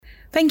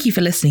Thank you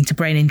for listening to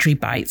Brain Injury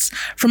Bites.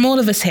 From all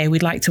of us here,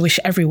 we'd like to wish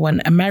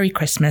everyone a Merry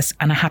Christmas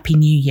and a Happy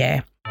New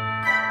Year.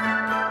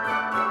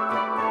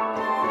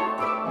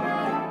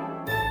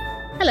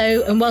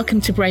 Hello and welcome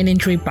to Brain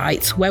Injury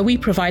Bites, where we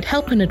provide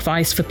help and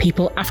advice for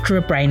people after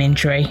a brain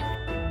injury.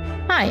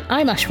 Hi,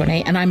 I'm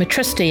Ashwini and I'm a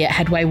trustee at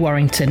Headway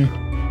Warrington.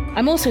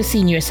 I'm also a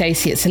senior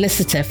associate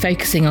solicitor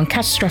focusing on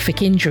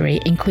catastrophic injury,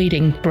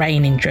 including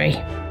brain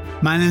injury.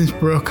 My name's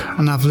Brooke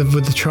and I've lived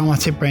with a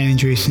traumatic brain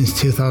injury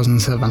since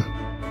 2007.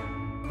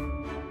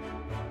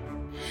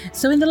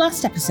 So in the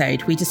last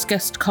episode, we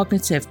discussed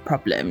cognitive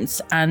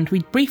problems and we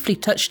briefly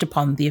touched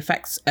upon the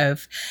effects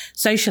of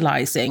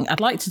socialising.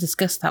 I'd like to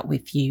discuss that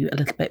with you a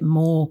little bit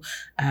more,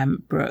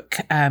 Brooke,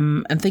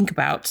 and think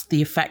about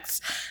the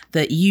effects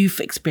that you've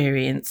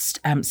experienced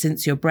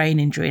since your brain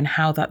injury and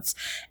how that's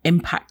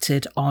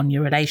impacted on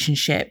your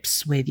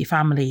relationships with your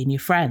family and your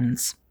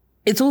friends.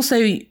 It's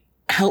also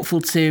helpful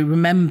to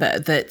remember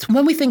that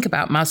when we think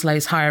about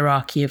Maslow's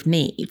hierarchy of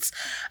needs,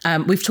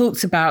 we've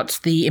talked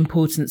about the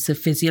importance of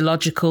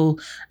physiological,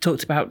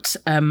 talked about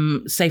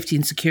safety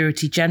and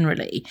security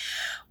generally.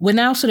 We're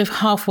now sort of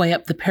halfway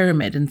up the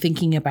pyramid and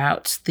thinking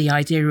about the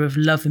idea of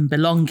love and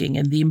belonging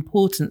and the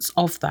importance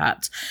of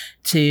that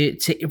to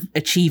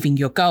achieving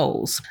your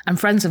goals. And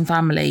friends and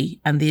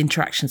family and the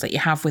interactions that you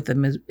have with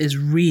them is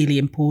really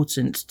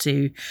important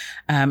to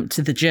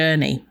the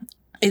journey.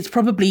 It's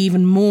probably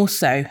even more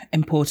so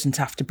important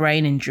after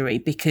brain injury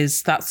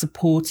because that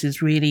support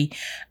is really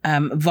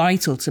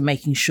vital to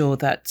making sure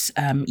that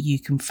you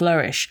can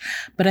flourish.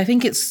 But I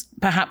think it's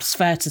perhaps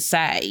fair to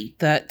say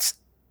that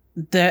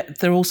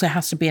there also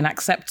has to be an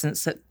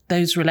acceptance that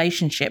those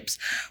relationships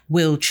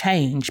will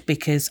change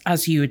because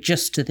as you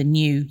adjust to the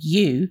new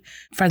you,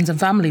 friends and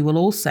family will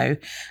also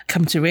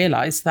come to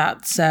realise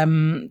that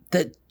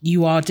that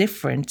you are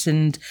different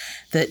and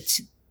that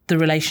the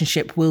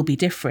relationship will be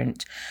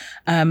different.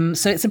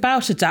 So it's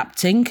about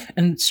adapting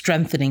and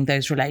strengthening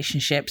those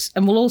relationships.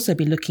 And we'll also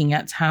be looking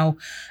at how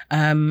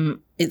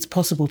it's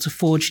possible to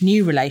forge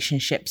new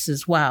relationships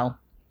as well.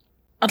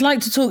 I'd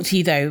like to talk to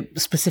you, though,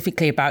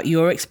 specifically about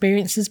your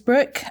experiences,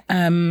 Brooke.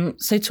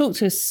 So talk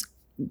to us,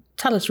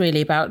 tell us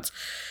really about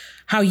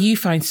how you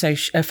found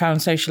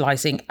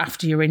socialising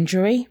after your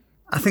injury.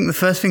 I think the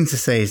first thing to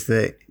say is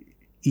that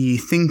you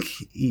think...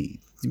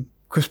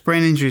 Because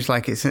brain injury is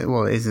like it's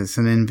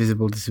an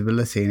invisible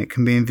disability and it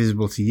can be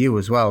invisible to you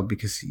as well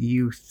because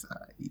you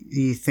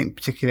think,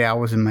 particularly I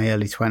was in my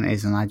early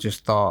 20s and I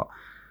just thought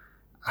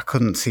I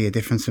couldn't see a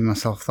difference in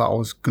myself, thought I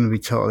was going to be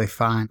totally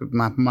fine. But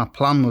my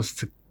plan was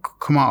to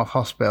come out of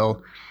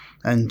hospital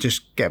and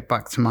just get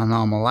back to my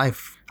normal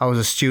life. I was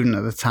a student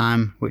at the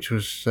time, which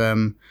was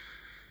a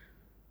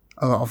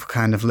lot of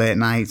kind of late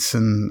nights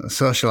and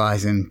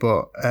socialising,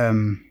 but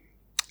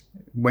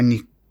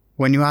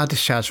when you are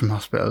discharged from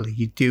hospital,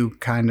 you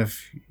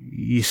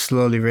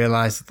slowly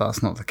realise that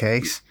that's not the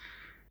case.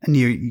 And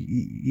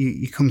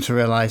you come to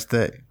realise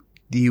that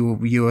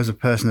you as a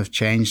person have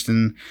changed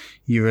and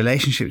your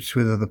relationships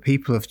with other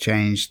people have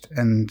changed.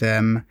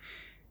 And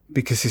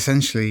because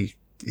essentially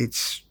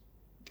it's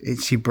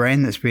your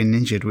brain that's been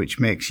injured, which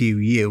makes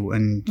you,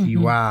 and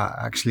you are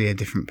actually a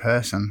different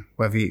person,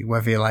 whether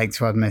you like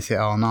to admit it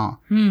or not.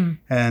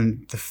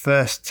 And the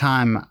first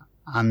time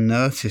I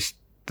noticed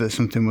that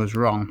something was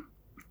wrong,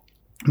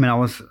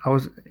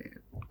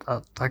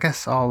 I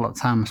guess all that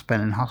time I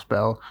spent in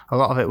hospital, a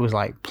lot of it was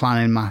like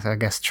planning my,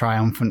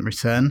 triumphant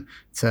return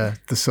to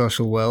the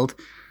social world.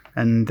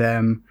 And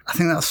I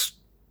think that's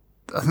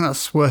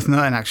worth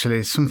noting, actually.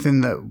 It's something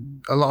that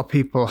a lot of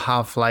people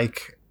have,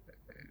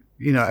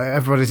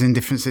 everybody's in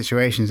different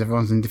situations,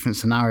 everyone's in different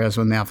scenarios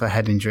when they have a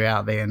head injury,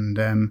 aren't they? And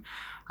a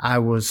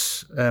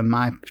lot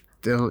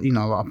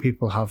of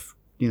people have,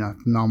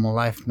 normal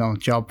life, no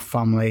job,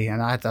 family,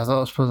 and I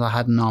don't suppose I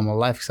had a normal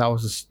life because I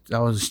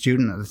was a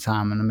student at the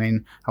time,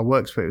 and I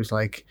worked, but it was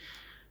like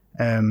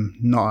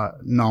not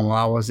normal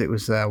hours. It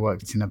was I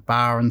worked in a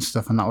bar and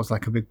stuff, and that was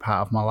like a big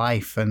part of my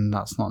life, and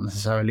that's not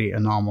necessarily a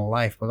normal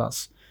life, but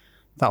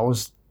that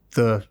was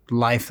the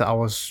life that I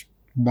was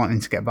wanting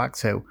to get back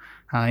to.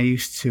 And I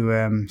used to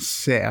I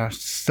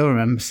still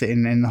remember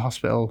sitting in the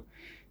hospital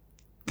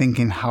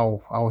thinking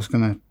how I was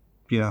gonna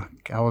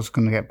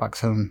get back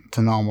to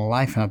normal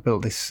life, and I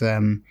built this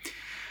image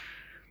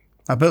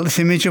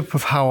up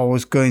of how I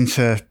was going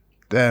to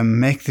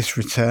make this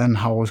return,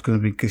 how I was going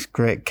to be this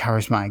great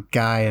charismatic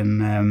guy,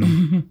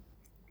 and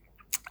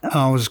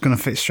I was going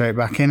to fit straight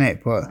back in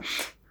it. But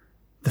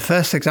the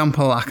first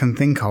example I can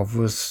think of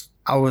was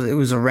it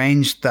was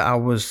arranged that I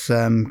was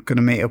going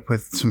to meet up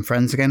with some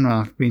friends again when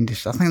I've been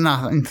I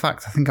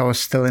think I was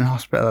still in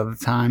hospital at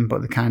the time,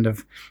 but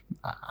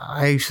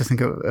I used to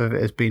think of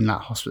it as being like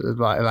hospital,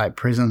 like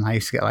prison. I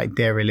used to get like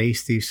day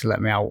release. They used to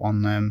let me out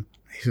on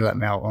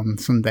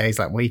Sundays,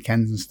 like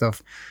weekends and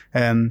stuff,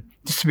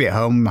 just to be at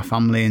home with my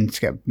family and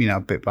to get a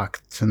bit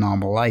back to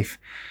normal life.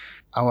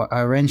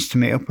 I arranged to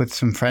meet up with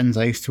some friends.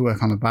 I used to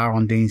work on the bar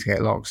on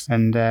Deansgate Locks,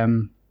 and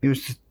it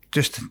was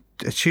just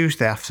a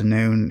Tuesday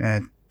afternoon.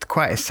 The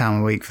quietest time of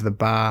the week for the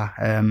bar.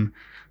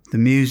 The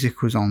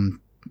music was on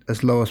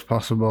as low as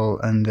possible.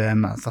 And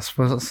I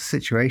suppose that's a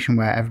situation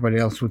where everybody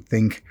else would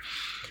think,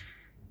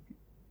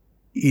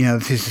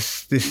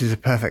 this is a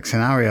perfect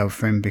scenario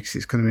for him because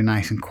it's going to be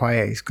nice and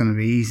quiet, it's going to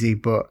be easy.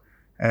 But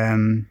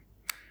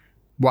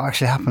what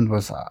actually happened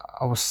was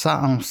I was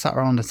sat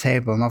around the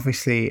table, and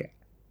obviously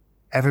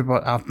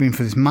everybody, I've been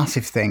through this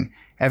massive thing.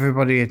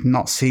 Everybody had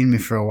not seen me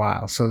for a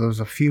while, so there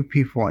was a few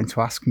people wanting to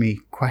ask me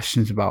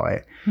questions about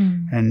it,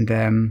 and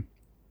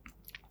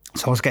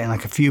so I was getting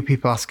like a few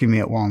people asking me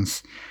at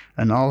once.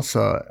 And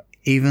also,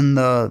 even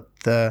though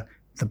the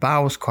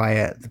bar was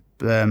quiet,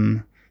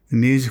 the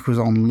music was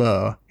on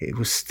low, there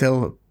were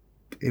still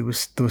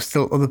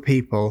other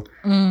people,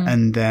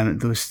 and there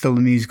was still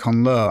the music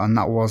on low, and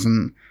that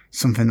wasn't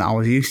something that I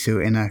was used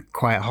to in a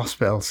quiet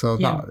hospital. So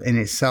that in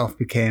itself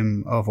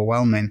became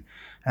overwhelming.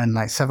 And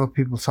like several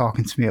people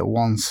talking to me at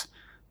once,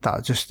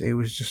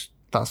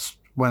 that's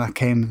when I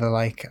came to,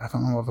 like, I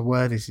don't know what the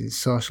word is, it's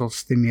social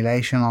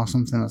stimulation or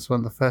something. That's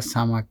when the first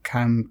time I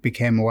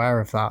became aware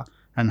of that,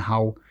 and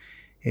how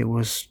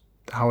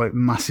it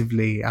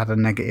massively had a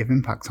negative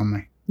impact on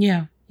me.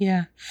 Yeah.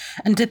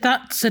 And did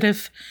that sort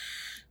of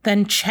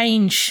then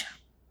change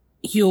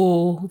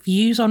your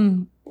views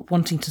on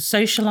wanting to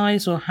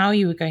socialise, or how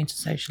you were going to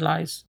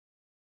socialise?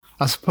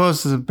 I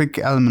suppose there's a big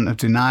element of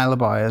denial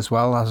about it as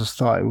well. I just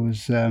thought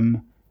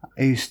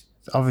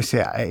obviously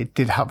it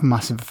did have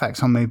massive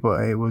effects on me,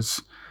 but it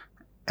was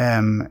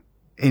in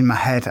my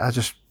head, I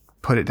just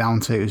put it down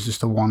to it was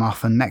just a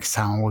one-off, and next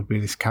time I would be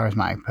this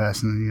charismatic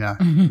person,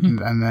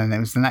 and then it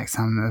was the next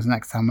time, and it was the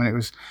next time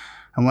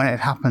when it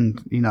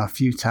happened, a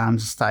few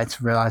times, I started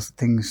to realise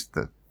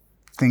that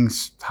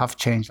things have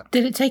changed.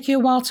 Did it take you a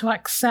while to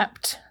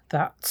accept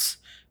that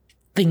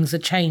things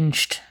had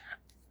changed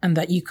and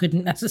that you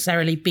couldn't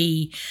necessarily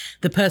be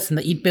the person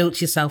that you'd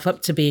built yourself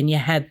up to be in your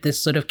head,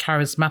 this sort of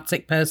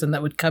charismatic person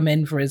that would come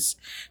in for his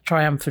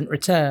triumphant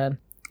return?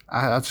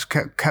 I just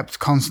kept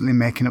constantly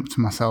making up to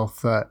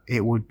myself that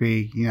it would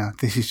be,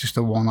 this is just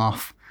a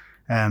one-off,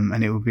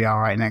 and it would be all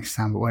right next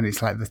time. But when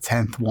it's like the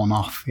 10th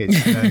one-off,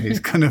 it's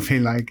going to be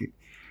like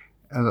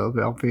a little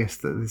bit obvious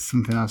that there's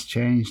something has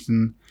changed.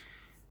 And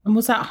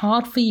was that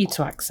hard for you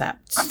to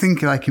accept? I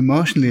think like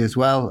emotionally as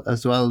well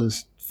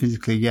as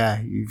physically,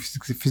 yeah.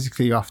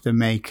 Physically, you have to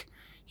make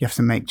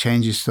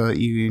changes so that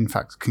you, in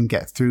fact, can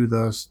get through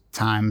those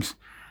times.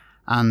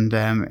 And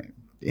having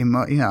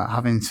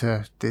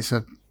to,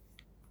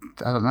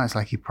 I don't know, it's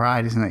like your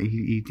pride, isn't it?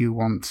 You do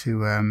want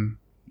to,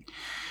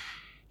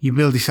 you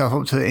build yourself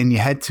up to in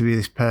your head to be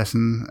this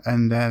person,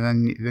 and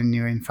then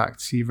you, in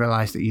fact, you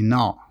realise that you're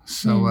not.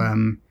 So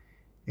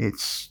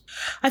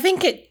I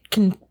think it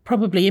can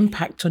probably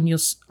impact on your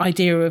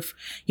idea of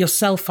your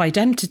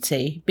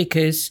self-identity,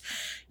 because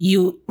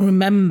you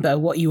remember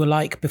what you were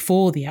like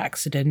before the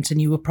accident, and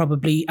you were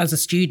probably, as a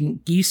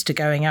student, used to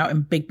going out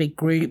in big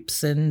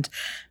groups and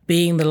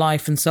being the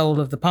life and soul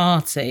of the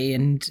party,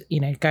 and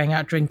going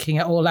out drinking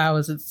at all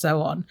hours and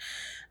so on.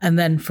 And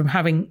then from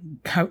having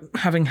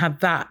had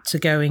that to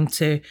going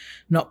to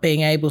not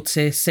being able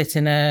to sit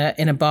in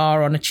a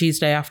bar on a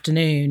Tuesday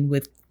afternoon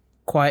with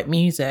quiet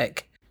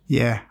music.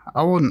 Yeah,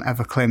 I wouldn't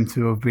ever claim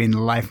to have been the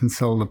life and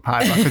soul of the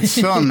party. I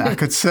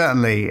could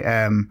certainly,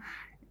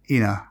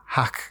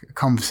 hack a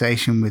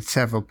conversation with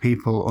several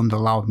people under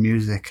loud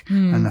music,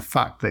 and the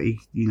fact that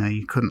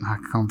you couldn't hack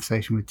a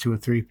conversation with 2 or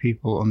 3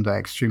 people under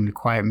extremely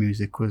quiet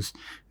music was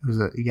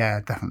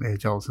definitely a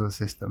jolt to the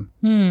system.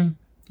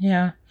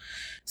 Yeah.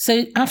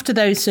 So after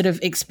those sort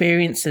of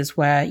experiences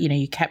where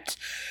you kept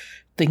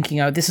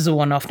thinking, oh, this is a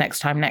one-off, next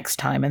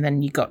time, and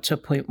then you got to a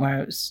point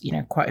where it was,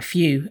 quite a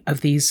few of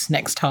these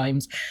next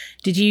times.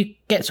 Did you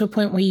get to a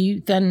point where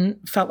you then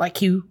felt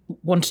like you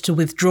wanted to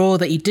withdraw,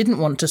 that you didn't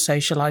want to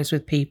socialise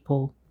with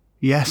people?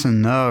 Yes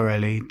and no,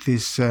 really.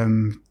 There's,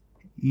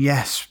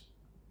 yes,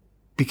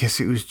 because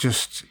it was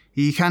just,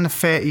 you kind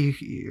of,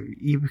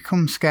 you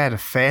become scared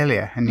of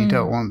failure, and you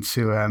don't want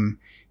to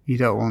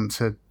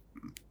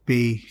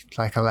be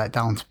like a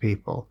letdown to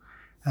people.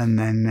 And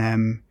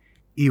then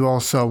you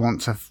also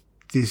want to,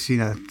 there's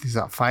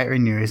that fighter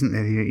in you, isn't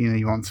there?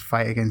 You want to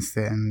fight against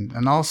it,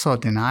 and also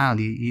denial.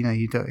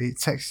 You don't. It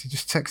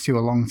just takes you a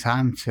long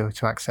time to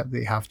accept that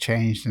you have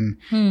changed, and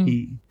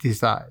there's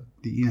that.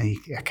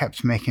 I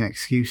kept making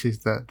excuses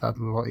that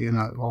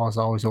was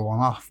always a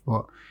one-off,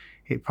 but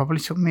it probably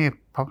took me it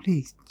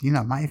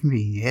might even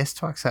be years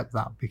to accept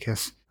that,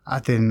 because I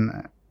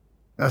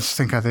just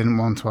think I didn't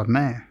want to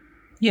admit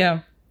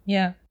it.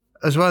 Yeah.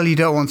 As well, you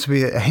don't want to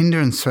be a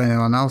hindrance to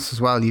anyone else as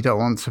well. You don't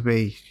want to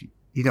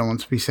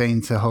be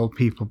saying to hold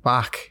people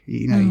back.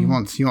 You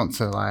want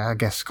to, like, I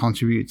guess,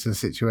 contribute to the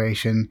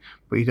situation,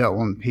 but you don't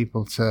want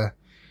people to.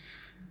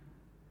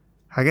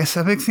 I guess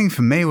a big thing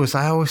for me was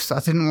I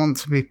didn't want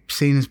to be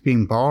seen as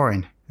being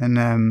boring,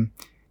 and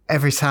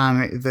every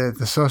time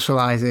the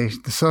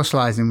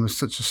socializing was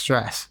such a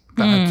stress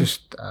that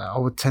I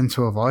would tend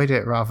to avoid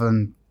it rather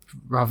than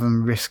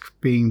risk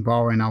being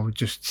boring. I would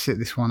just sit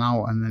this one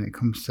out, and then it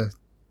comes to,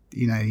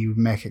 you would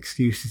make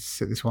excuses to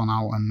sit this one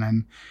out, and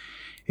then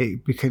you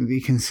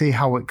can see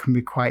how it can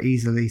be quite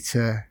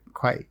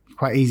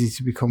quite easy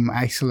to become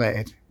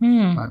isolated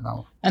like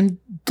that. And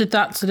did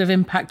that sort of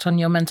impact on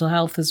your mental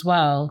health as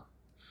well?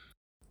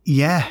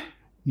 Yeah,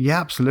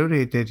 absolutely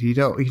it did. You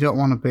don't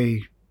want to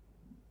be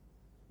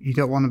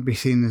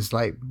seen as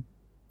like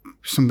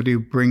somebody who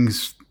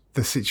brings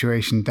the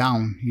situation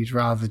down. You'd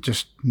rather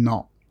just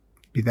not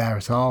be there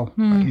at all.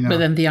 But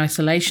then the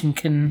isolation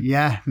can...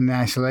 Yeah, and the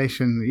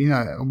isolation,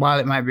 while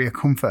it might be a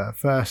comfort at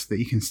first that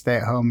you can stay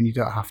at home and you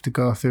don't have to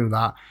go through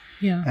that.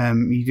 Yeah.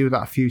 You do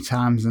that a few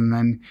times and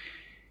then,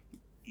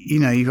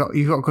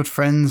 you've got good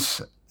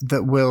friends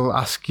that will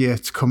ask you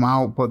to come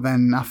out, but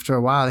then after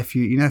a while, if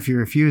you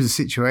refuse a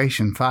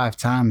situation 5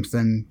 times,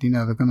 then,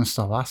 they're going to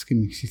stop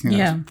asking you because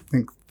you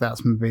think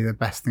that's maybe the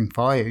best thing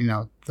for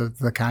you,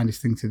 the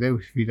kindest thing to do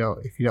if you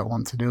don't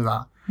want to do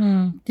that.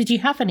 Did you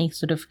have any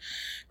sort of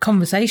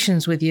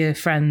conversations with your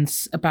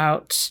friends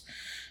about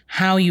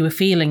how you were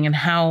feeling and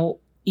how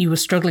you were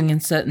struggling in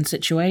certain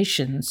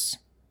situations?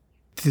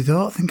 I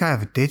don't think I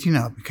ever did,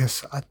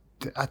 because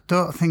I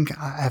don't think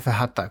I ever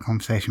had that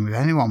conversation with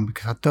anyone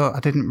because I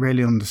didn't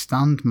really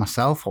understand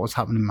myself, what was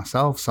happening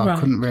myself, so I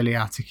couldn't really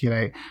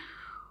articulate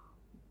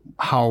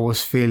how I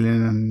was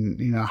feeling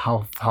and,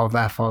 how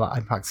therefore that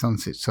impacts on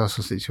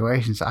social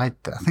situations. I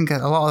think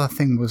a lot of the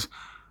thing was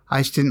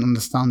I just didn't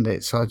understand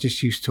it, so I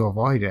just used to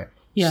avoid it.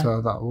 Yeah.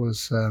 So that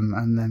was,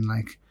 and then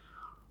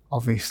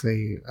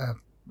obviously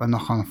a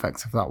knock-on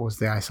effect of that was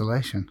the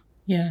isolation.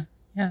 Yeah.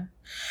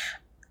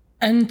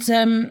 And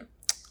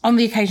on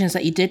the occasions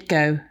that you did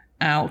go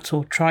out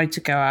or tried to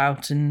go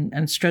out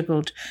and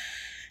struggled,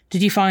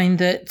 did you find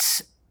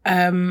that,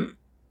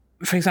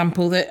 for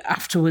example, that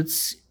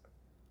afterwards,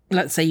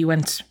 let's say you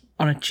went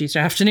on a Tuesday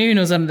afternoon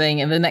or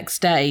something, and the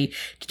next day,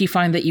 did you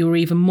find that you were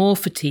even more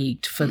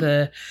fatigued for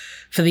the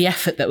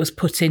effort that was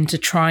put into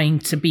trying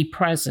to be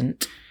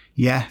present?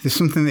 Yeah, there's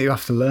something that you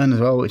have to learn as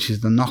well, which is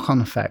the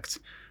knock-on effect.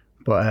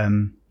 But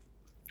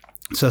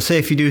so say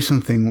if you do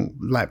something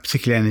like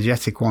particularly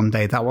energetic one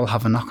day, that will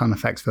have a knock-on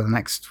effect for the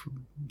next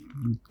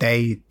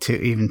day to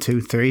even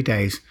 2-3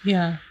 days.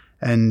 Yeah.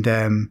 And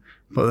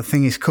but the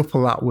thing is,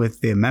 couple that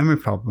with the memory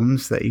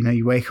problems that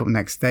you wake up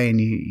next day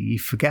and you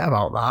forget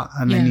about that,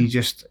 and then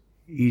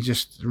you're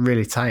just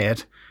really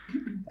tired,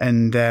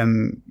 and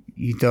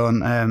you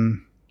don't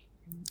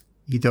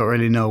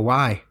really know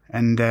why.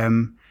 And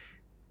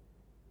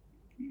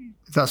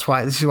this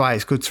is why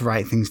it's good to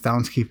write things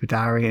down, to keep a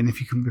diary, and if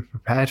you can be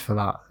prepared for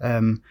that.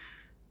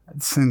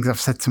 Things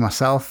I've said to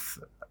myself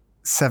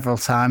several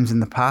times in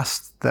the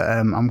past that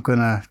I'm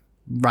gonna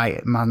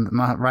write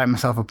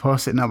myself a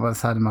post-it note by the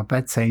side of my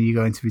bed saying you're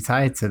going to be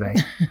tired today,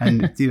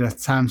 and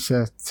times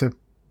to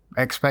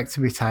expect to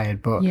be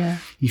tired, but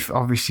you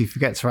obviously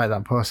forget to write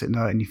that post-it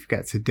note and you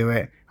forget to do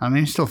it. I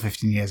mean, it's still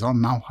 15 years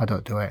on now, I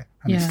don't do it,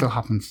 and it still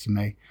happens to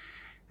me.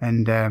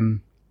 And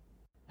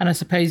I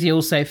suppose you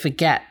also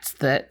forget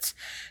that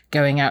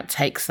going out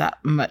takes that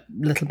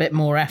little bit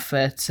more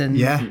effort, and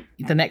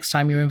the next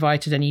time you're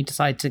invited and you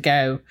decide to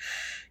go,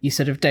 you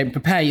sort of don't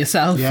prepare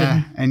yourself.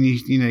 Yeah, and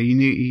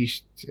you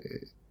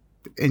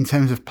in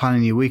terms of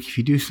planning your week, if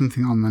you do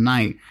something on the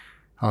night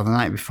or the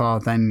night before,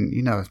 then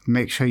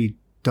make sure you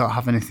don't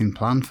have anything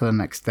planned for the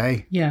next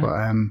day. Yeah.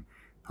 But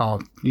or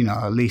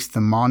at least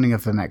the morning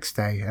of the next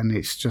day, and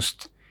it's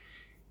just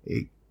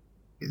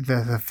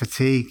the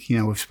fatigue.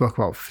 We've spoke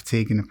about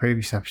fatigue in the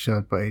previous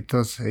episode, but it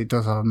does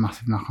have a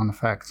massive knock-on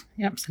effect.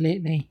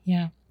 Absolutely,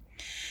 yeah.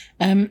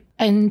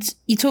 And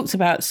you talked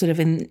about sort of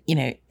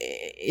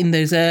in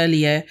those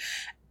earlier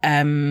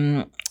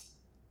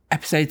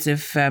episodes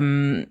of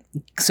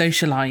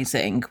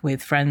socialising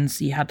with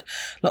friends, you had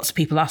lots of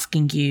people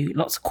asking you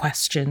lots of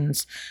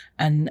questions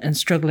and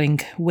struggling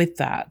with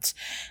that.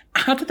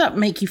 How did that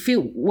make you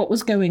feel? What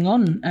was going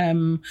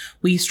on?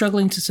 Were you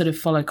struggling to sort of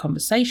follow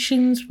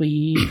conversations?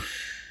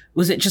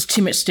 Was it just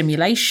too much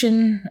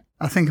stimulation?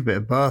 I think a bit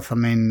of both. I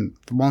mean,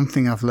 the one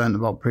thing I've learned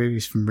about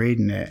previous from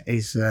reading it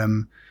is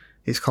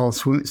it's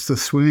called it's the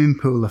swimming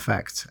pool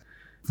effect.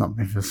 I've not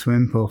been to a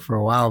swimming pool for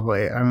a while, but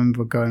I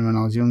remember going when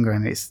I was younger,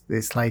 and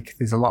it's like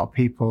there's a lot of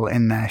people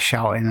in there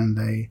shouting, and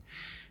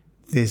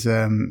there's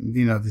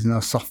no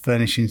soft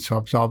furnishings to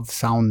absorb the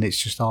sound. It's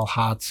just all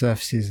hard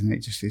surfaces, and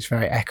it's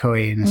very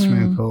echoey in a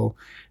swimming pool,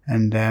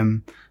 and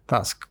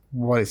that's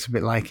what it's a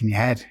bit like in your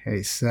head.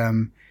 It's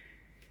and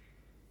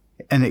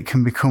it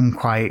can become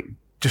quite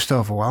just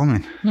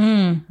overwhelming.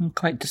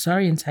 Quite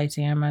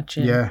disorientating, I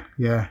imagine.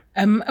 Yeah.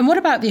 And what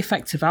about the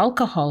effects of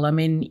alcohol? I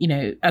mean,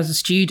 as a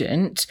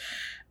student,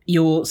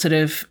 your sort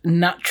of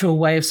natural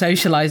way of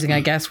socialising, I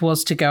guess,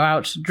 was to go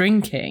out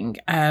drinking.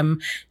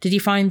 Did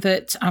you find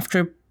that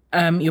after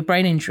your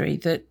brain injury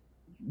that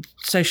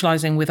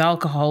socialising with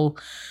alcohol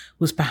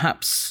was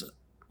perhaps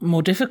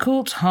more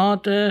difficult,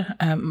 harder,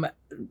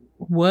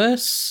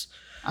 worse?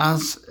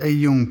 As a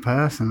young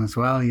person as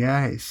well,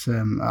 yeah, it's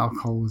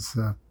alcohol was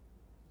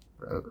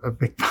a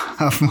big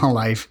part of my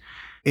life.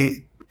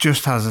 It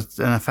just has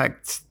an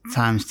effect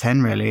times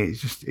 10, really.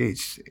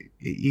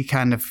 You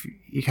kind of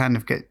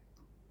get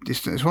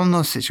it's one of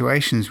those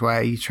situations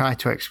where you try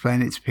to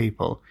explain it to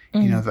people,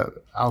 that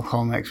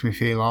alcohol makes me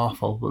feel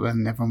awful, but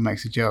then everyone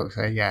makes a joke,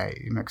 say, yeah,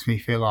 it makes me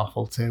feel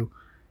awful too,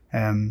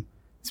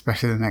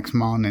 especially the next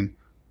morning.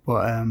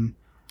 But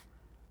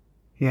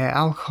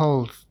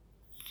alcohol,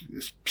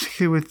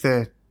 particularly with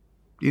the,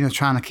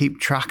 trying to keep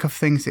track of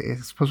things, I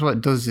suppose what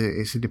it does,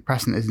 it's a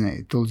depressant, isn't it?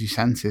 It dulls your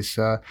senses.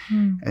 So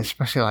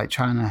especially like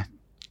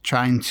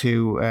trying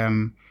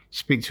to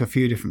speak to a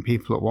few different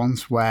people at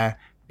once, where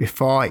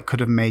before it could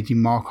have made you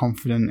more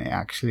confident,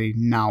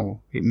 now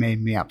it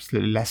made me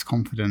absolutely less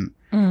confident.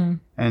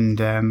 And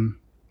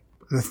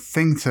the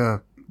thing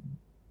to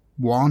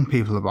warn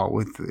people about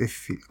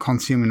if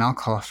consuming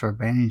alcohol after a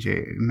brain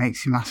injury, it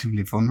makes you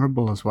massively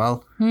vulnerable as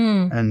well.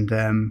 And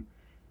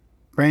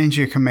brain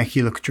injury can make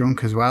you look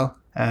drunk as well.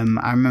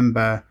 I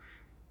remember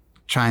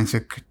trying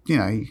to,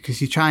 because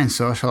you try and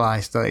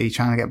socialise, you're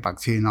trying to get back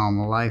to your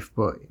normal life,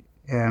 but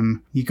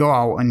you go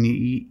out and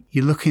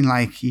you're looking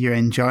like you're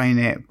enjoying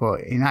it,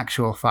 but in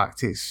actual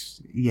fact,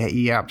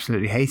 you're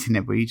absolutely hating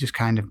it, but you're just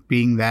kind of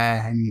being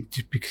there, and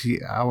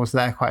I was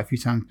there quite a few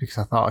times because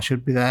I thought I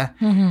should be there.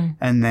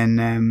 And then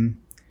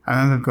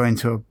I remember going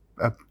to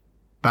a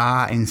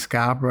bar in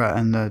Scarborough,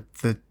 and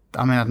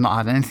I'd not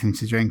had anything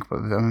to drink,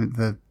 but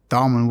the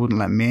doorman wouldn't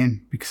let me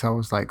in because I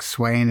was like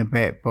swaying a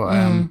bit,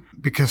 but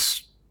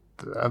because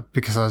I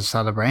just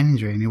had a brain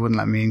injury, and he wouldn't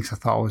let me in because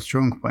I thought I was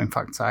drunk, but in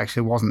fact I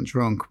actually wasn't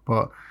drunk.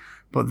 But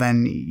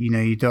then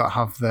you don't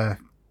have the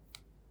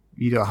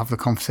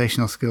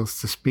conversational skills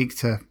to speak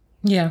to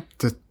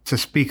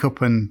speak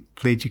up and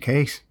plead your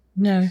case.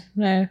 No.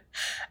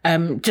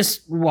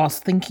 Just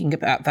whilst thinking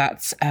about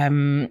that, I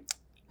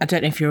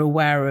don't know if you're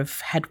aware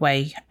of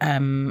Headway.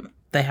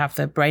 They have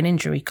the brain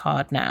injury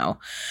card now,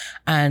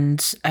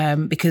 and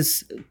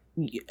because,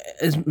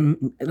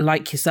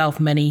 like yourself,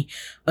 many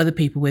other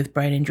people with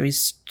brain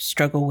injuries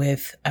struggle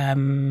with,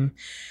 not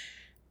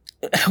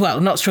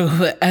struggle,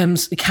 but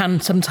can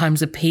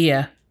sometimes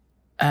appear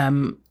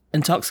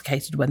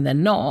intoxicated when they're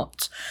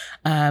not.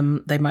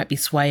 They might be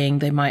swaying,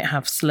 they might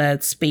have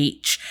slurred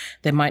speech,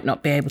 they might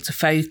not be able to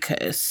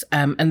focus.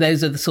 And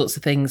those are the sorts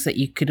of things that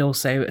you could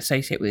also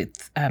associate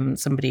with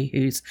somebody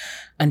who's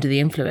under the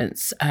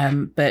influence.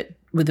 But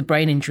with the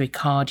brain injury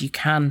card, you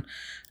can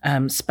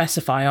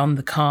specify on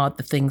the card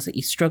the things that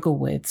you struggle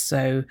with.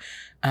 So,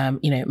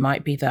 it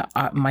might be that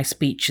my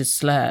speech is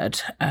slurred.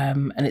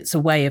 And it's a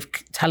way of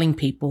telling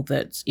people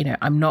that,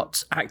 I'm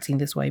not acting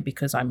this way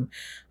because I'm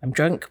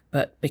drunk,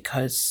 but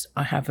because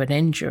I have an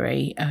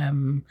injury.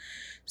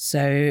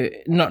 So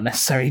not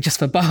necessarily just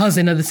for bars,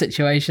 in other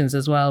situations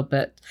as well,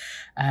 but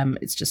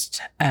it's just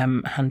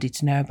handy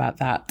to know about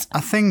that.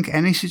 I think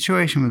any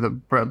situation with a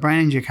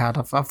brain injury card,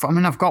 I've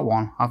got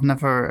one.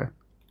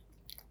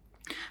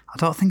 I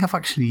don't think I've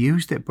actually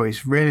used it, but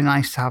it's really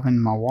nice to have in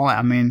my wallet.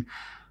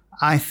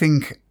 I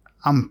think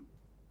I'm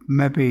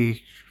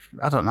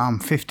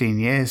 15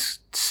 years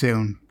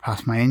soon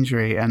past my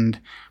injury,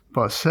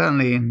 but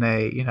certainly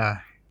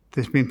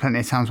there's been plenty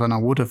of times when I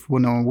would have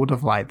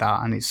liked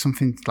that, and it's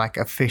something like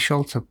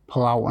official to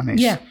pull out, and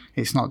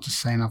it's not just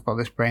saying I've got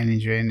this brain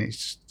injury, and it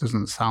just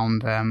doesn't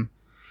sound,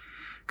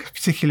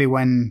 particularly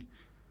when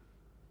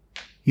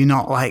you're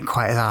not like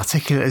quite as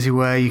articulate as you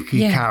were, you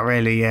can't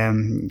really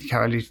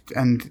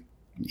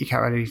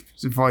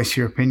voice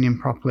your opinion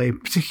properly,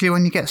 particularly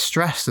when you get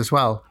stressed as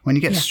well. When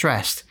you get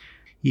stressed,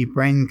 your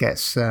brain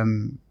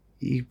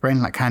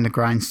like kind of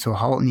grinds to a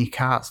halt, and you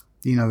can't,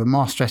 the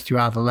more stressed you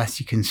are, the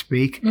less you can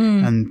speak.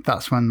 And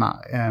that's when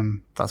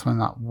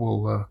that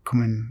will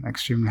come in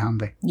extremely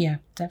handy. Yeah,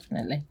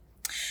 definitely.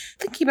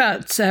 Thinking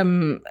about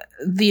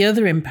the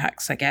other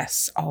impacts, I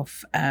guess,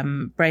 of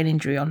brain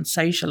injury on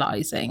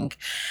socialising.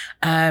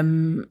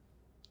 And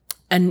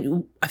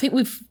I think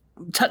we've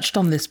touched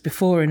on this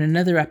before in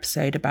another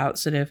episode about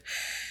sort of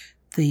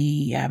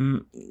the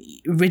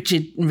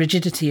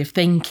rigidity of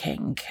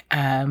thinking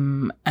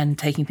and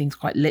taking things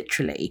quite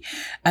literally.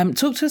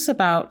 Talk to us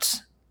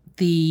about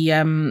the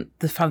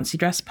fancy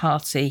dress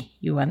party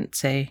you went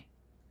to.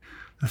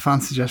 The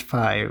fancy dress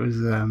party, it was...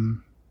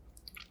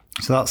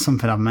 So that's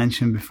something I've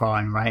mentioned before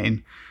in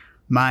writing.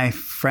 My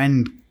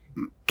friend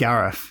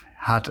Gareth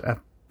had I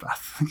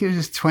think it was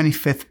his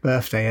 25th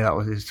birthday. That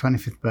was his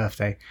 25th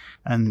birthday.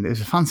 And it was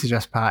a fancy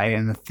dress party,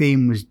 and the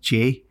theme was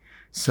G.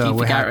 So G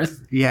for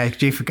Gareth?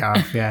 G for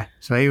Gareth, yeah.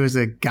 So he was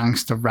a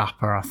gangster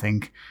rapper, I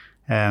think.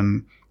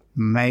 Another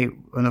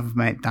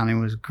mate, Danny,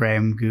 was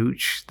Graham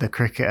Gooch, the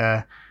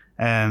cricketer.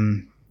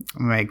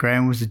 Mate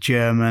Graham was a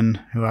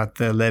German who had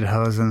the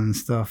lederhosen and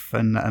stuff,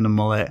 and a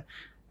mullet.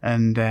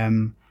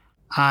 And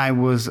I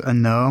was a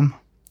gnome.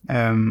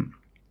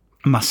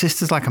 My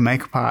sister's like a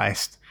makeup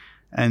artist,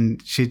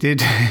 and she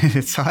did.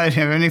 So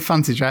any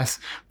fancy dress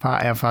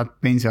party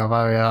I've been to,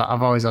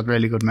 I've always had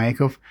really good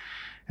makeup.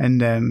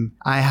 And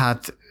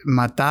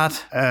my dad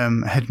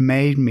had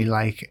made me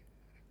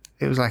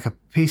it was like a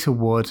piece of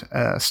wood,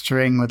 a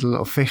string with a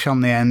little fish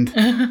on the end,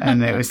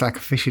 and it was like a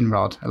fishing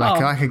rod,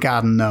 like a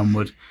garden gnome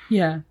would.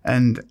 Yeah.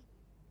 And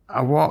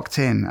I walked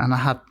in, and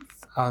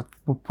I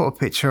will put a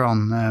picture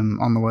on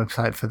the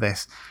website for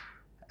this.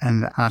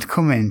 and I'd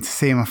come in to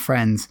see my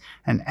friends,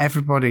 and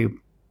everybody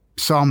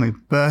saw me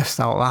burst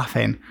out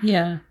laughing.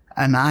 Yeah.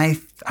 And I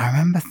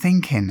remember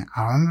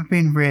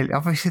being really,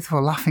 obviously they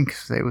were laughing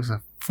because it was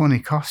a funny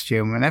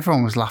costume and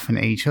everyone was laughing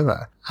at each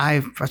other.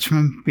 I just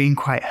remember being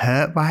quite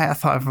hurt by it. I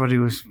thought everybody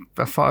was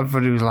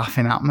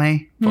laughing at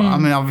me. But I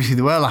mean, obviously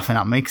they were laughing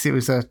at me because it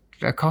was a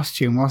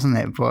costume, wasn't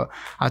it? But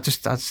I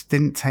just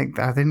didn't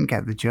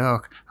get the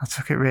joke. I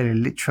took it really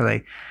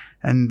literally.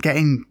 And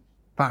getting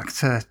back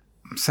to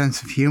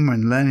sense of humour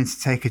and learning to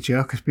take a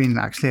joke has been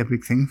actually a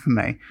big thing for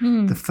me.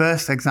 The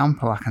first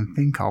example I can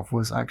think of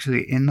was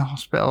actually in the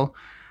hospital.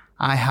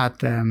 I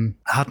had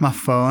my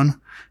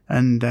phone,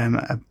 and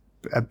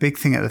a big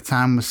thing at the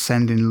time was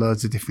sending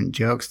loads of different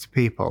jokes to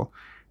people.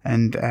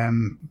 And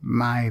one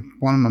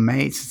of my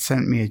mates had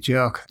sent me a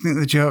joke. I think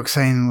the joke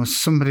saying was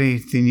somebody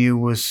they knew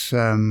was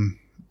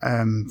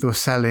they were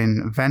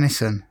selling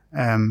venison.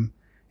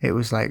 It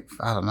was like,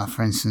 I don't know,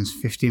 for instance,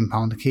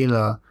 £15 a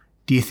kilo.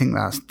 Do you think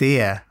that's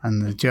deer?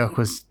 And the joke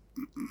was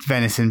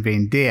venison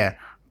being deer.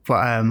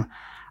 But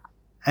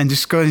and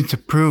just going to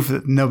prove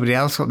that nobody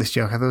else got this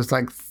joke, there was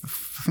like,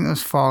 I think there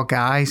was 4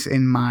 guys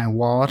in my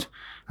ward,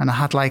 and I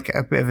had like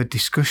a bit of a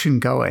discussion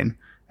going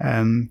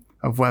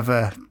of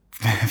whether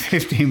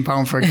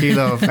 £15 for a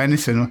kilo of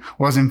venison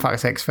was in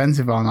fact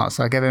expensive or not.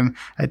 So I gave him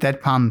a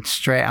deadpan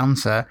straight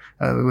answer.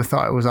 We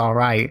thought it was all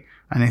right,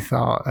 and he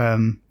thought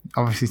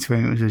obviously to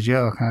him it was a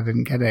joke, and I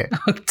didn't get it.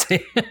 Oh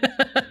dear.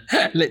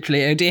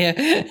 Literally, oh dear.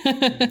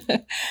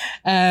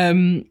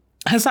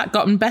 Has that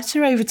gotten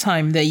better over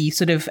time? That you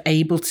sort of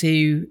able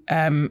to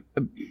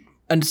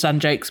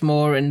understand jokes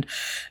more and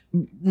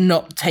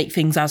not take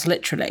things as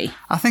literally?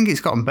 I think it's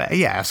gotten better.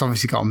 Yeah, it's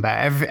obviously gotten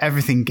better.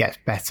 Everything gets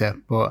better,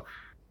 but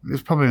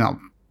it's probably not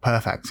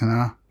perfect, you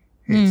know.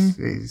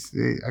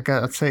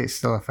 I'd say it's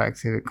still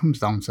effective. It comes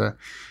down to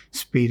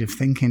speed of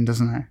thinking,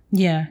 doesn't it?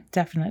 Yeah,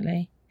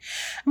 definitely.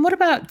 And what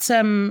about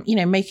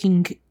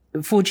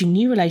forging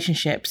new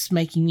relationships,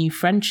 making new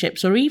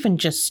friendships, or even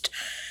just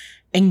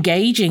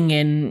engaging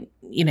in,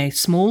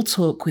 small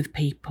talk with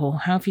people?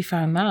 How have you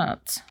found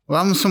that?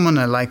 Well, I'm someone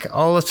that, like,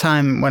 all the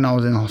time when I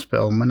was in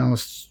hospital, when I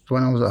was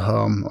at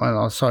home, when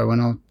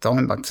I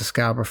went back to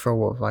Scarborough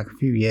for like a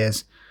few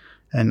years,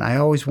 and I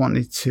always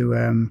wanted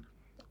to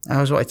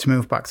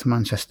move back to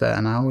Manchester,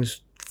 and I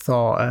always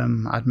thought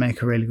I'd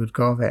make a really good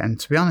go of it. And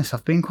to be honest,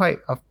 I've been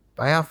quite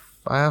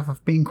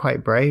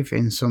brave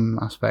in some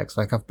aspects.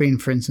 Like I've been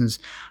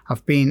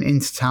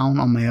into town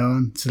on my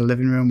own to the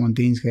living room on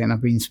Deansgate, and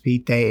I've been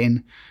speed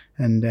dating.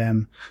 And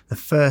the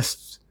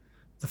first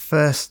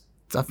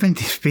I've been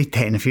speed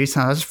dating a few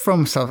times. I just throw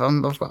myself.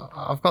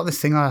 I've got this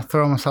thing where I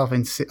throw myself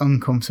into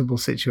uncomfortable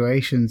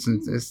situations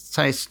and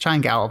try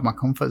and get out of my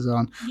comfort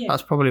zone. Yeah.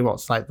 That's probably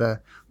what's like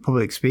the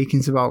public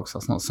speaking's about, because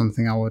that's not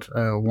something I would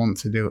want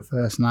to do at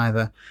first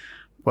neither.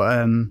 But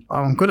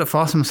I'm good at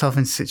forcing myself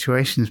into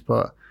situations.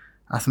 But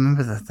I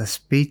remember the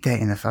speed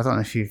dating. I don't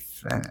know if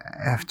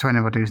to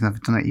anybody who's never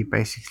done it,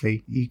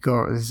 you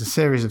go. There's a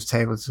series of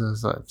tables.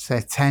 There's like,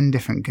 say 10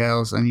 different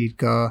girls, and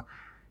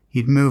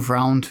you'd move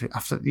around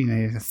after,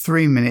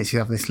 3 minutes, you'd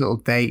have this little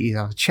date, you'd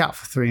have a chat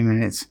for 3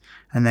 minutes,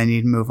 and then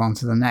you'd move on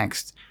to the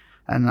next.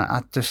 And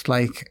I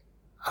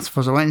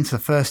suppose I went into the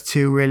first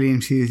 2 really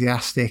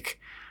enthusiastic,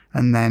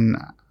 and then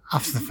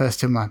after the first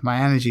 2,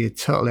 my energy had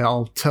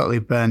totally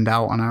burned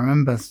out. And I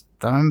remember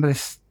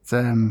this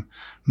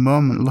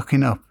moment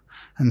looking up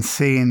and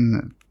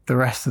seeing the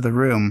rest of the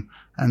room,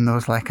 and there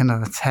was like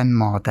another 10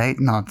 more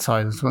dates. No,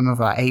 sorry, there was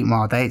another 8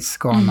 more dates to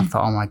go on. I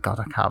thought, oh my God,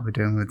 I can't be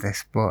doing with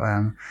this. But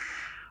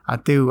I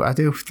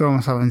do throw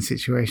myself in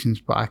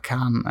situations, but I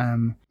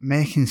can't.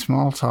 Making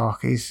small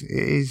talk is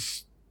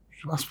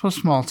I suppose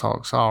small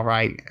talk's all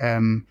right.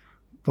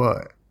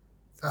 But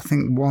I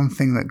think one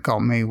thing that got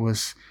me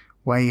was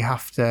where I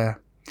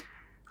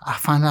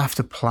find I have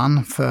to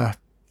plan for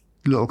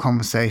little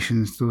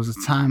conversations. There was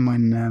a time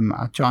when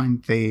I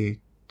joined the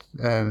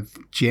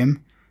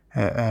gym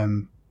at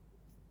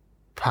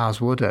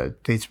Parswood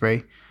at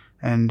Didsbury,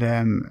 and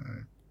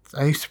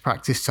I used to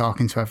practice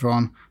talking to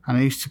everyone, and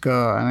I used to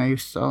go, and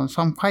so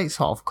I'm quite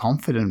sort of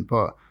confident,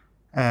 but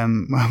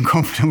I'm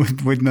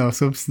confident with no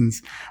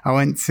substance.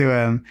 I used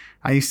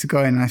to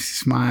go in, I used to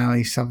smile, I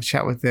used to have a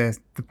chat with the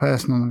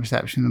person on the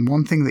reception, and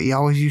one thing that he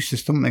always used to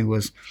stump me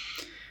was,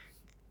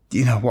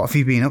 what have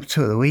you been up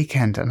to at the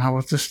weekend? And I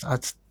was just, I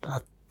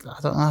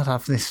don't know, I'd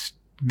have this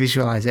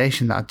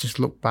visualization that I'd just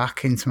look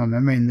back into my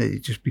memory and that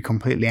it'd just be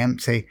completely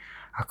empty.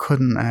 I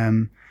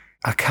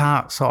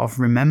can't sort of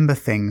remember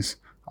things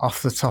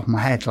off the top of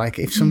my head. Like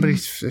if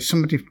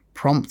somebody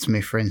prompts me,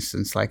 for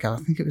instance, like I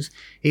think it was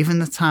even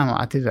the time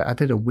I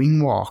did a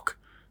wing walk,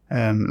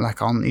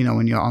 like on,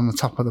 when you're on the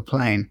top of the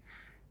plane,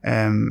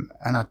 and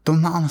I'd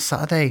done that on a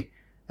Saturday,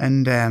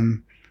 and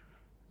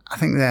I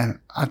think that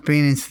I'd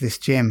been into this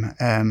gym,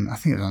 I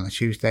think it was on a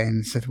Tuesday,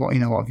 and said, what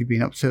have you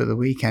been up to at the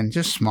weekend?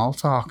 Just small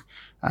talk.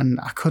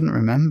 And I couldn't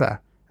remember.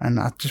 And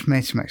I just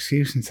made some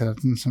excuse and said I'd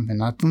done something.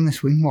 I'd done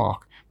this wing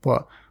walk.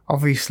 But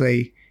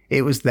obviously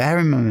it was there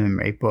in my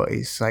memory, but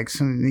it's like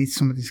it needs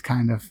somebody's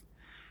kind of,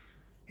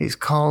 It's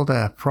called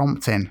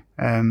prompting.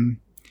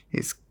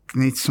 It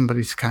needs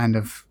somebody to kind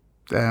of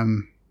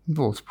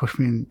to push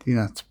me in,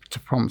 to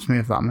prompt me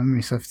of that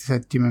memory. So if they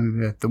said, "Do you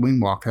remember the wing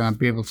walk?" then I'd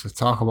be able to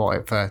talk about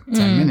it for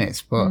 10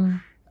 minutes. But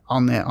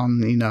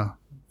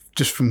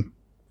just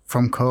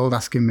from cold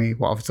asking me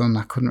what I've done,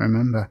 I couldn't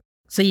remember.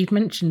 So you've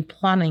mentioned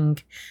planning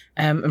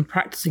and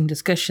practicing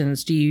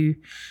discussions. Do you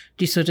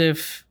sort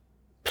of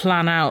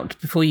plan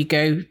out before you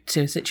go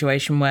to a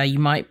situation where you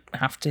might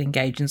have to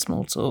engage in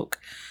small talk?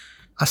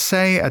 I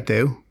say I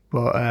do,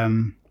 but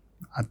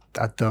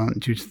I don't,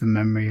 due to the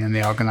memory and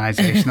the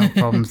organisational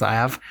problems that I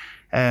have.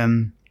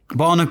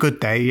 But on a good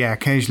day, yeah,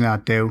 occasionally I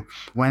do.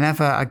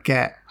 Whenever I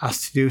get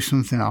asked to do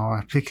something or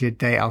a particular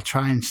date, I'll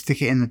try and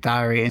stick it in the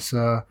diary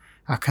so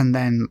I can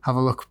then have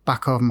a look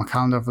back over my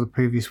calendar over the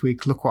previous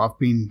week, look what I've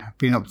been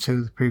up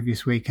to the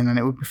previous week, and then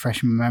it would be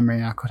fresh in my memory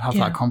and I could have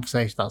that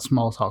conversation, that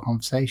small talk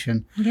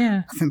conversation.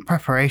 Yeah. I think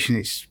preparation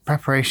is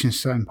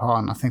so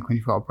important. I think when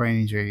you've got a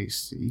brain injury,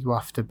 you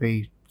have to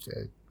be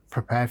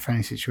prepared for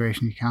any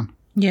situation you can.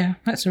 Yeah,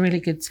 that's a really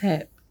good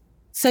tip.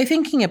 So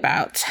thinking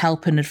about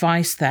help and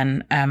advice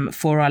then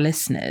for our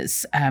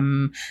listeners,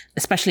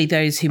 especially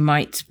those who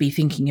might be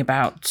thinking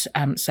about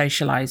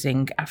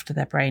socialising after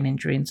their brain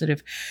injury and sort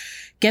of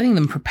getting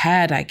them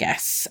prepared, I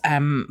guess,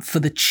 for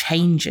the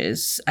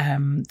changes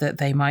that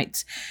they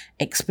might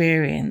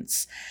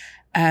experience.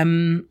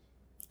 I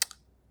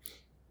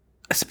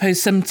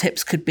suppose some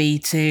tips could be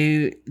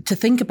to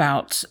think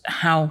about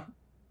how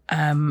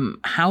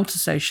to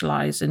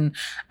socialise and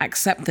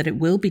accept that it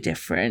will be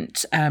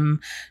different.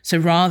 So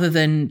rather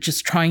than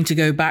just trying to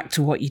go back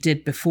to what you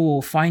did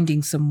before,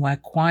 finding somewhere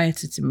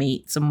quieter to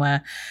meet,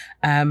 somewhere,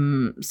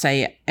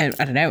 say, I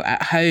don't know,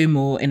 at home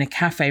or in a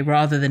cafe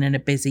rather than in a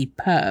busy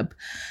pub,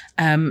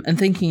 and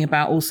thinking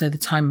about also the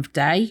time of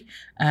day.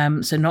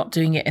 So not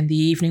doing it in the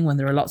evening when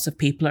there are lots of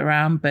people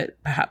around, but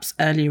perhaps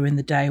earlier in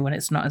the day when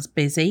it's not as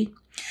busy.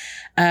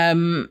 I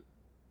know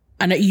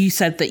you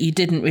said that you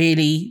didn't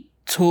really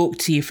talk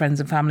to your friends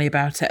and family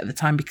about it at the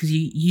time because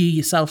you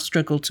yourself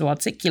struggled to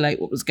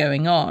articulate what was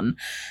going on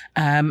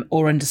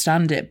or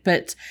understand it.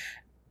 But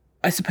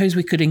I suppose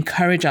we could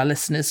encourage our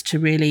listeners to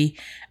really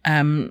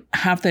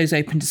have those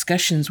open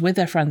discussions with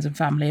their friends and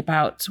family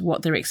about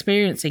what they're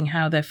experiencing,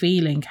 how they're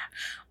feeling,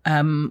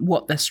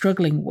 what they're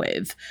struggling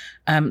with.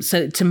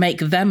 So to make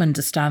them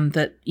understand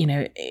that,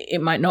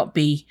 it might not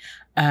be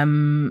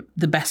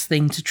the best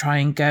thing to try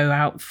and go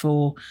out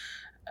for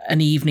an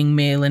evening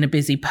meal in a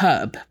busy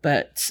pub,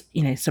 but,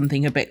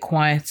 something a bit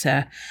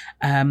quieter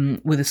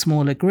with a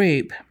smaller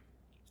group.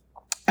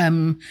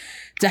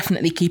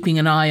 Definitely keeping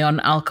an eye on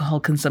alcohol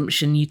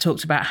consumption. You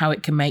talked about how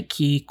it can make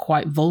you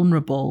quite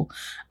vulnerable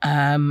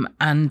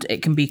and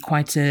it can be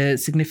quite a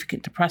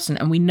significant depressant.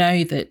 And we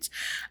know that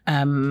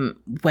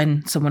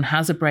when someone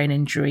has a brain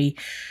injury,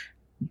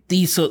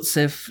 these sorts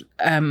of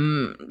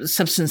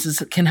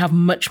substances can have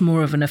much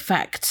more of an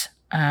effect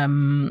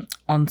on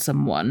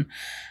someone.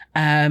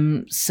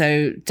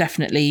 So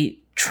definitely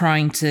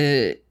trying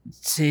to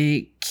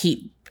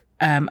keep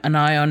an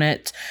eye on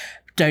it.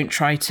 Don't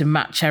try to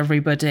match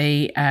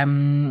everybody.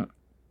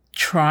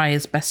 Try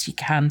as best you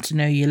can to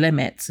know your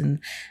limits and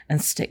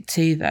stick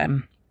to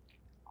them.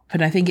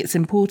 But I think it's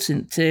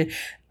important to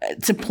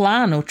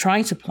plan or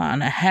try to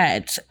plan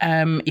ahead.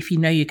 If you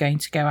know you're going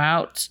to go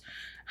out,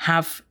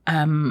 have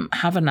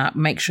a nap,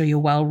 make sure you're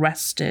well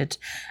rested.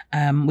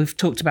 We've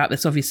talked about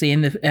this obviously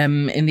in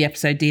the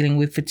episode dealing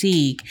with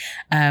fatigue,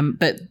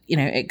 but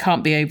it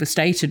can't be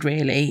overstated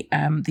really,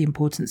 the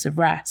importance of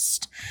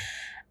rest.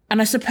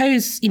 And I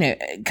suppose,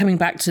 coming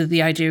back to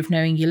the idea of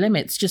knowing your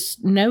limits,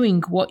 just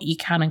knowing what you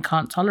can and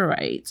can't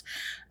tolerate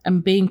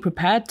and being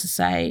prepared to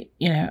say,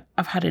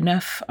 I've had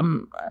enough,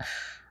 I'm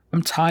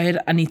tired,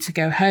 I need to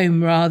go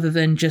home, rather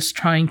than just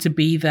trying to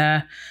be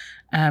there,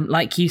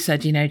 like you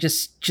said,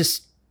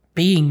 just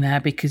being there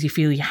because you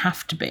feel you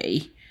have to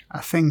be. I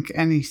think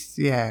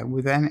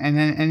with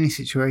any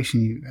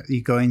situation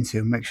you go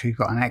into, make sure you've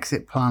got an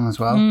exit plan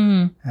as well.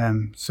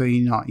 So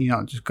you're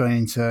not just going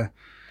into.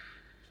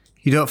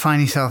 You don't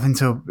find yourself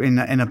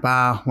in a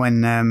bar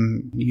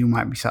when you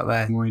might be sat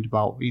there worried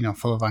about,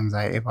 full of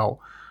anxiety about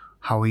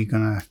how are you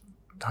gonna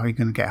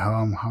get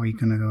home, how are you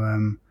gonna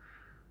go,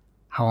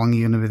 how long are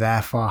you gonna be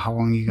there for, how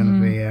long are you gonna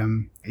be,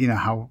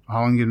 how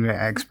long are you gonna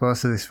be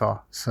exposed to this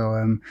for.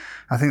 So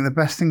I think the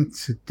best thing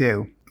to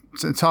do,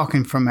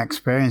 talking from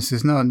experience,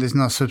 there's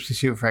no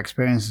substitute for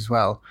experience as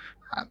well.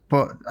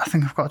 But I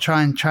think I've got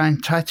to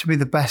try to be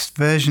the best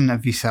version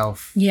of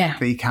yourself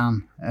that you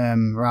can,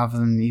 rather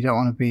than, you don't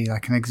want to be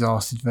like an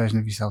exhausted version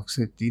of yourself.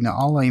 Because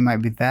although you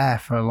might be there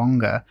for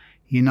longer,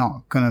 you're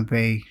not going to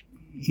be,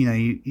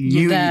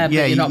 you're there,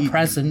 but you're not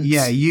present.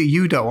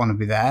 You don't want to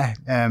be there,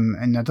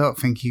 and I don't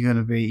think you're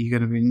not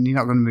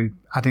going to be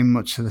adding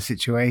much to the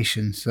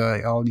situation.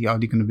 So all you're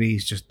going to be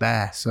is just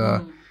there.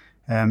 So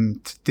to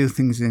do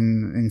things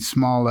in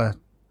smaller.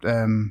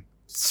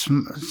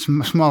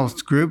 Small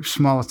groups,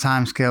 smaller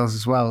time scales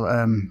as well.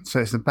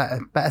 So it's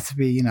better to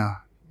be,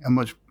 a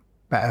much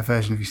better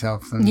version of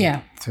yourself than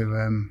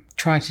to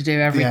try to do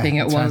everything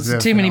at once. to do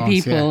Too many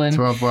everything at people. once,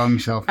 to overwhelm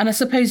yourself. And I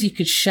suppose you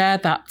could share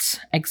that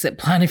exit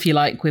plan, if you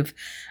like, with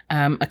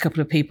a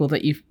couple of people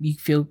that you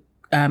feel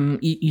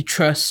you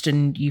trust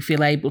and you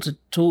feel able to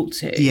talk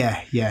to.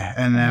 Yeah.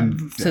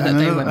 And so that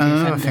they won't be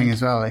another offended. thing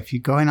as well, if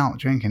you're going out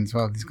drinking as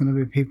well, there's going to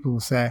be people who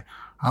say,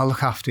 I'll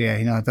look after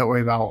you, don't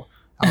worry about,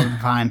 I'll be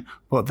fine.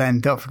 But then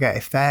don't forget,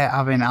 if they're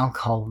having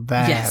alcohol,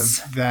 they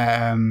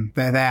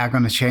are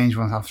going to change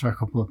once after a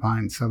couple of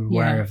pints. So be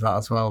wary of that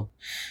as well.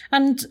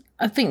 And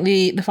I think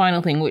the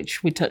final thing,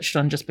 which we touched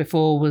on just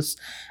before, was,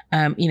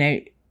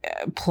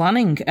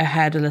 planning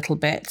ahead a little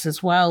bit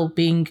as well,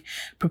 being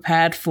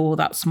prepared for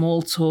that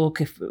small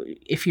talk.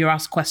 If you're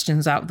asked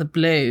questions out of the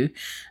blue,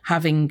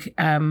 having,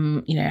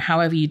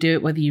 however you do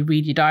it, whether you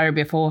read your diary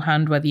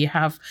beforehand, whether you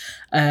have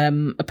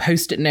a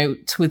Post-it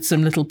note with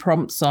some little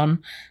prompts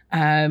on,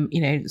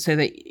 so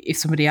that if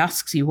somebody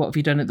asks you, what have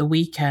you done at the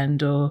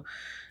weekend, or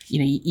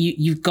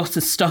you've got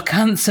a stock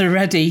answer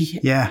ready.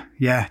 Yeah,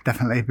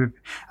 definitely.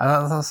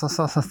 That's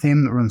a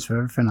theme that runs through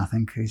everything, I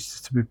think, is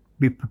just to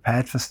be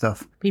prepared for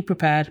stuff. Be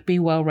prepared, be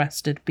well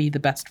rested, be the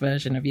best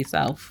version of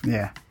yourself.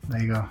 Yeah, there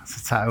you go.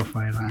 It's a title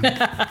for you, man.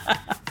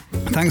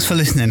 Thanks for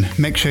listening.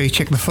 Make sure you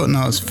check the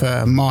footnotes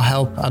for more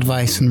help,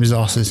 advice and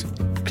resources.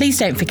 Please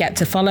don't forget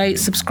to follow,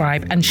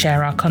 subscribe and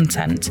share our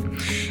content.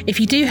 If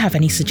you do have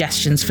any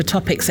suggestions for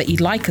topics that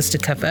you'd like us to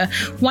cover,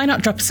 why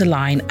not drop us a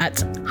line at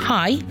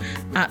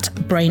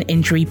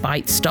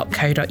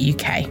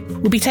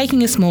hi@braininjurybites.co.uk. We'll be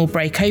taking a small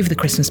break over the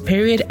Christmas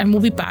period and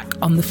we'll be back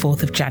on the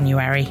 4th of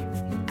January.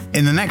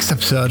 In the next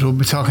episode, we'll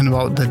be talking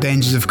about the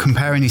dangers of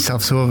comparing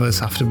yourself to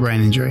others after brain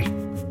injury.